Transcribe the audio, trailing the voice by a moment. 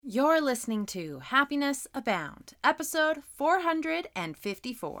You're listening to Happiness Abound, episode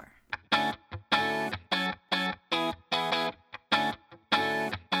 454.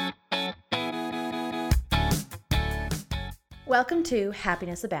 Welcome to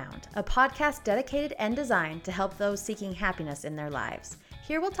Happiness Abound, a podcast dedicated and designed to help those seeking happiness in their lives.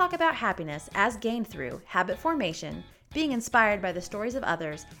 Here we'll talk about happiness as gained through habit formation, being inspired by the stories of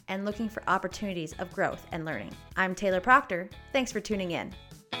others, and looking for opportunities of growth and learning. I'm Taylor Proctor. Thanks for tuning in.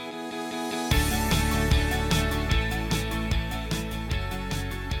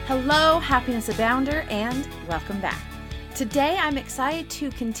 Hello, Happiness Abounder, and welcome back. Today, I'm excited to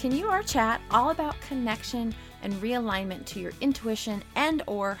continue our chat all about connection and realignment to your intuition and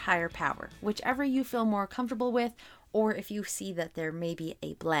or higher power, whichever you feel more comfortable with, or if you see that there may be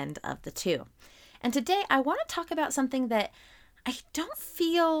a blend of the two. And today, I want to talk about something that I don't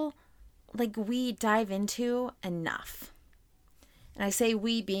feel like we dive into enough. And I say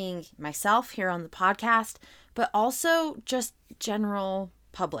we being myself here on the podcast, but also just general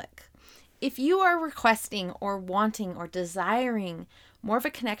public. If you are requesting or wanting or desiring more of a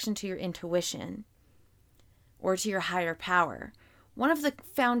connection to your intuition or to your higher power, one of the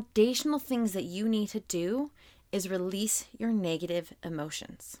foundational things that you need to do is release your negative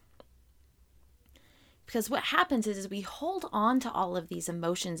emotions. Because what happens is we hold on to all of these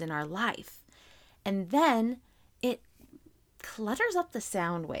emotions in our life, and then it clutters up the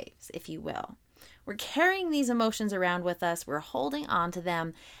sound waves, if you will. We're carrying these emotions around with us, we're holding on to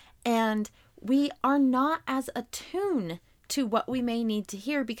them, and we are not as attuned to what we may need to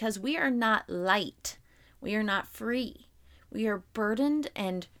hear because we are not light. We are not free. We are burdened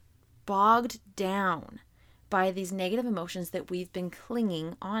and bogged down by these negative emotions that we've been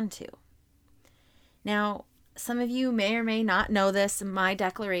clinging onto. Now, some of you may or may not know this. My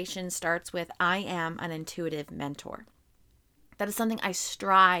declaration starts with, I am an intuitive mentor. That is something I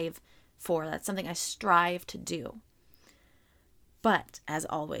strive for. That's something I strive to do. But, as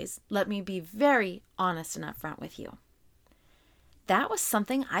always, let me be very honest and upfront with you. That was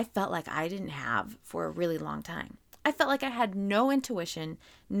something I felt like I didn't have for a really long time. I felt like I had no intuition,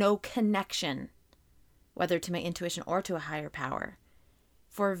 no connection, whether to my intuition or to a higher power,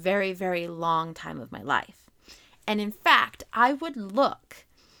 for a very, very long time of my life. And in fact, I would look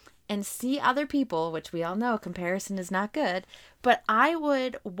and see other people, which we all know comparison is not good, but I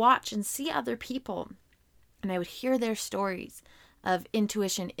would watch and see other people and I would hear their stories of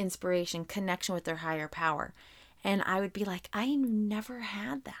intuition, inspiration, connection with their higher power. And I would be like, I never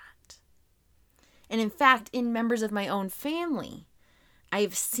had that. And in fact, in members of my own family,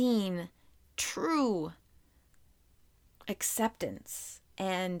 I've seen true acceptance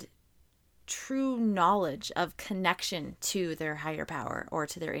and true knowledge of connection to their higher power or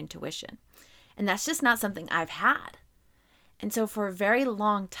to their intuition. And that's just not something I've had. And so for a very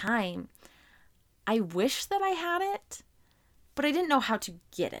long time, I wish that I had it, but I didn't know how to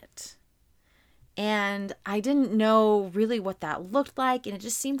get it. And I didn't know really what that looked like. And it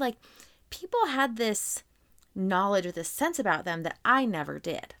just seemed like people had this knowledge or this sense about them that I never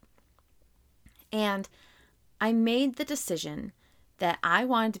did. And I made the decision that I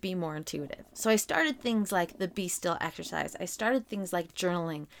wanted to be more intuitive. So I started things like the Be Still exercise. I started things like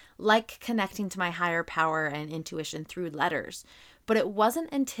journaling, like connecting to my higher power and intuition through letters. But it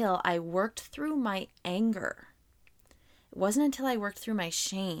wasn't until I worked through my anger. It wasn't until I worked through my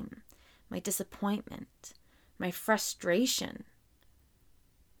shame, my disappointment, my frustration,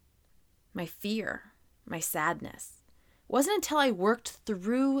 my fear, my sadness. It wasn't until I worked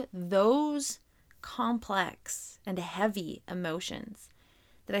through those complex and heavy emotions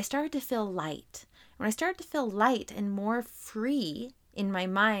that I started to feel light. When I started to feel light and more free in my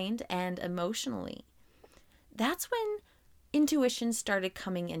mind and emotionally, that's when intuition started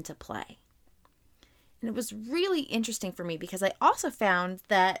coming into play. And it was really interesting for me because I also found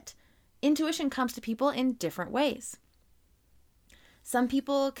that intuition comes to people in different ways. Some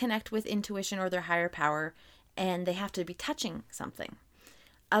people connect with intuition or their higher power and they have to be touching something.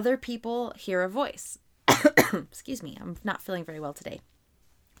 Other people hear a voice. Excuse me, I'm not feeling very well today.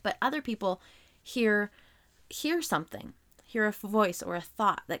 But other people hear something, hear a voice or a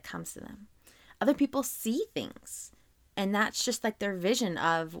thought that comes to them. Other people see things, and that's just like their vision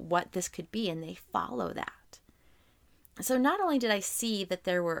of what this could be, and they follow that. So not only did I see that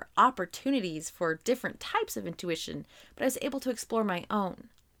there were opportunities for different types of intuition, but I was able to explore my own.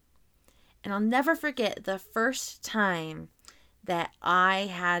 And I'll never forget the first time that I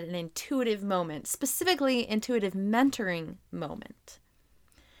had an intuitive moment, specifically intuitive mentoring moment.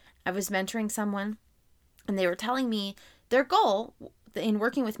 I was mentoring someone and they were telling me their goal in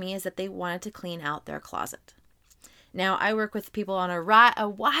working with me is that they wanted to clean out their closet. Now, I work with people on a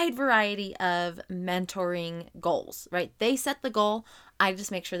wide variety of mentoring goals, right? They set the goal. I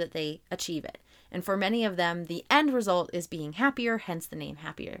just make sure that they achieve it. And for many of them, the end result is being happier, hence the name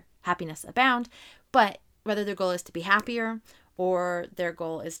Happiness Abound. But whether their goal is to be happier or their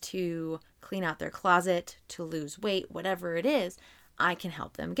goal is to clean out their closet, to lose weight, whatever it is, I can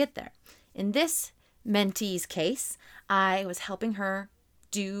help them get there. In this mentee's case, I was helping her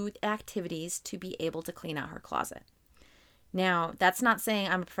do activities to be able to clean out her closet. Now, that's not saying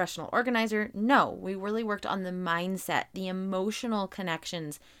I'm a professional organizer. No, we really worked on the mindset, the emotional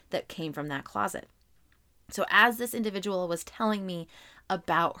connections that came from that closet. So as this individual was telling me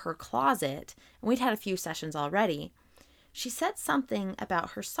about her closet, and we'd had a few sessions already, she said something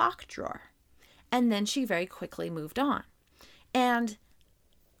about her sock drawer. And then she very quickly moved on. And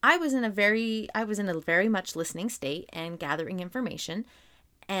I was in a very much listening state and gathering information.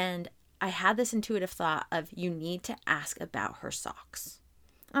 And I had this intuitive thought of, you need to ask about her socks.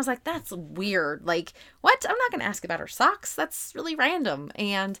 I was like, that's weird. Like, what? I'm not going to ask about her socks. That's really random.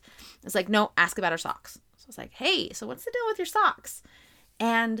 And it's like, no, ask about her socks. So I was like, hey, so what's the deal with your socks?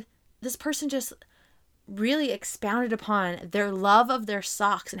 And this person just really expounded upon their love of their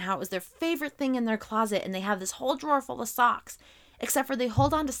socks and how it was their favorite thing in their closet. And they have this whole drawer full of socks, except for they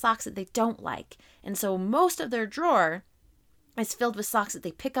hold on to socks that they don't like. And so most of their drawer is filled with socks that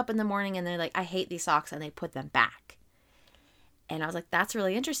they pick up in the morning and they're like, I hate these socks, and they put them back. And I was like, that's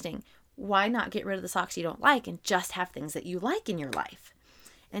really interesting. Why not get rid of the socks you don't like and just have things that you like in your life?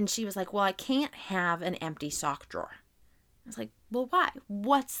 And she was like, well, I can't have an empty sock drawer. I was like, well, why?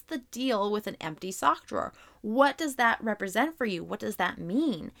 What's the deal with an empty sock drawer? What does that represent for you? What does that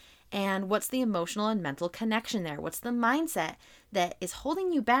mean? And what's the emotional and mental connection there? What's the mindset that is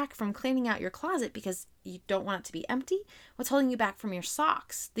holding you back from cleaning out your closet because you don't want it to be empty? What's holding you back from your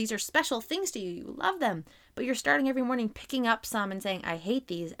socks? These are special things to you. You love them, but you're starting every morning picking up some and saying, I hate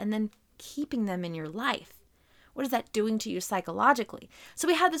these, and then keeping them in your life. What is that doing to you psychologically? So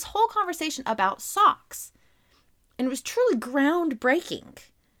we had this whole conversation about socks, and it was truly groundbreaking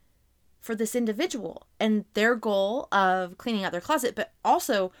for this individual and their goal of cleaning out their closet, but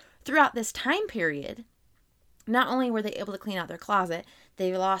also throughout this time period, not only were they able to clean out their closet,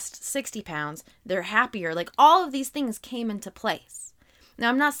 they lost 60 pounds, they're happier, like all of these things came into place. Now,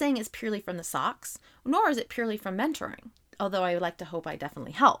 I'm not saying it's purely from the socks, nor is it purely from mentoring, although I would like to hope I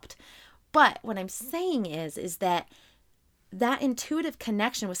definitely helped. But what I'm saying is that intuitive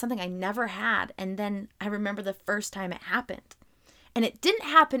connection was something I never had, and then I remember the first time it happened. And it didn't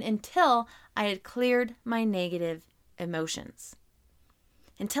happen until I had cleared my negative emotions.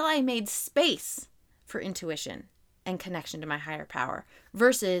 Until I made space for intuition and connection to my higher power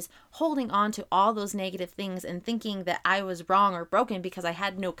versus holding on to all those negative things and thinking that I was wrong or broken because I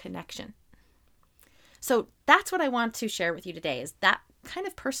had no connection. So that's what I want to share with you today, is that kind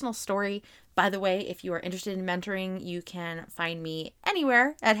of personal story. By the way, if you are interested in mentoring, you can find me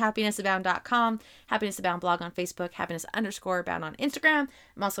anywhere at happinessabound.com, Happiness Abound blog on Facebook, happiness_abound on Instagram.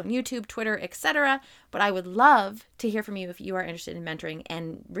 I'm also on YouTube, Twitter, etc. But I would love to hear from you if you are interested in mentoring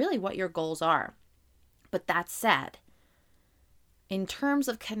and really what your goals are. But that said, in terms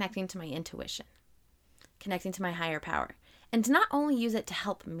of connecting to my intuition, connecting to my higher power, and to not only use it to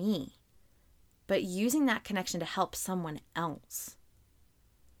help me, but using that connection to help someone else,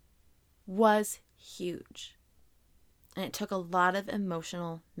 was huge. And it took a lot of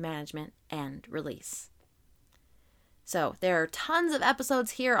emotional management and release. So there are tons of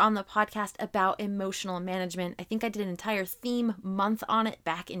episodes here on the podcast about emotional management. I think I did an entire theme month on it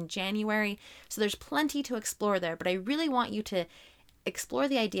back in January. So there's plenty to explore there, but I really want you to explore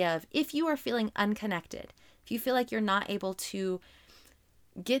the idea of, if you are feeling unconnected, if you feel like you're not able to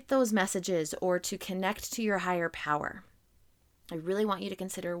get those messages or to connect to your higher power, I really want you to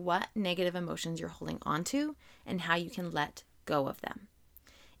consider what negative emotions you're holding on to and how you can let go of them.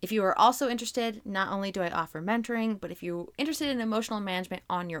 If you are also interested, not only do I offer mentoring, but if you're interested in emotional management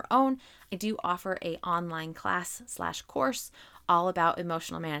on your own, I do offer an online class/course all about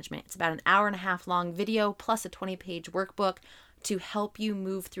emotional management. It's about an 1.5 hour long video plus a 20-page workbook to help you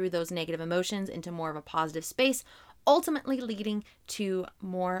move through those negative emotions into more of a positive space, ultimately leading to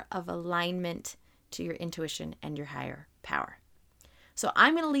more of alignment to your intuition and your higher power. So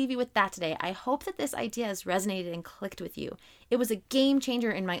I'm going to leave you with that today. I hope that this idea has resonated and clicked with you. It was a game changer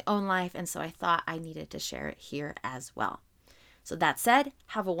in my own life, and so I thought I needed to share it here as well. So that said,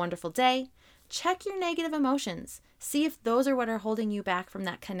 have a wonderful day. Check your negative emotions. See if those are what are holding you back from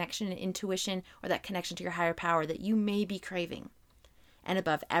that connection and intuition or that connection to your higher power that you may be craving. And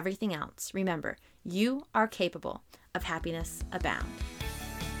above everything else, remember, you are capable of happiness abound.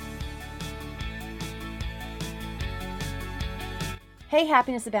 Hey,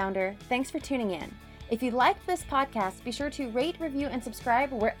 Happiness Abounder, thanks for tuning in. If you like this podcast, be sure to rate, review, and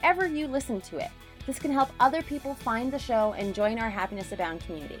subscribe wherever you listen to it. This can help other people find the show and join our Happiness Abound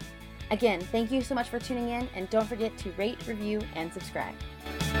community. Again, thank you so much for tuning in, and don't forget to rate, review, and subscribe.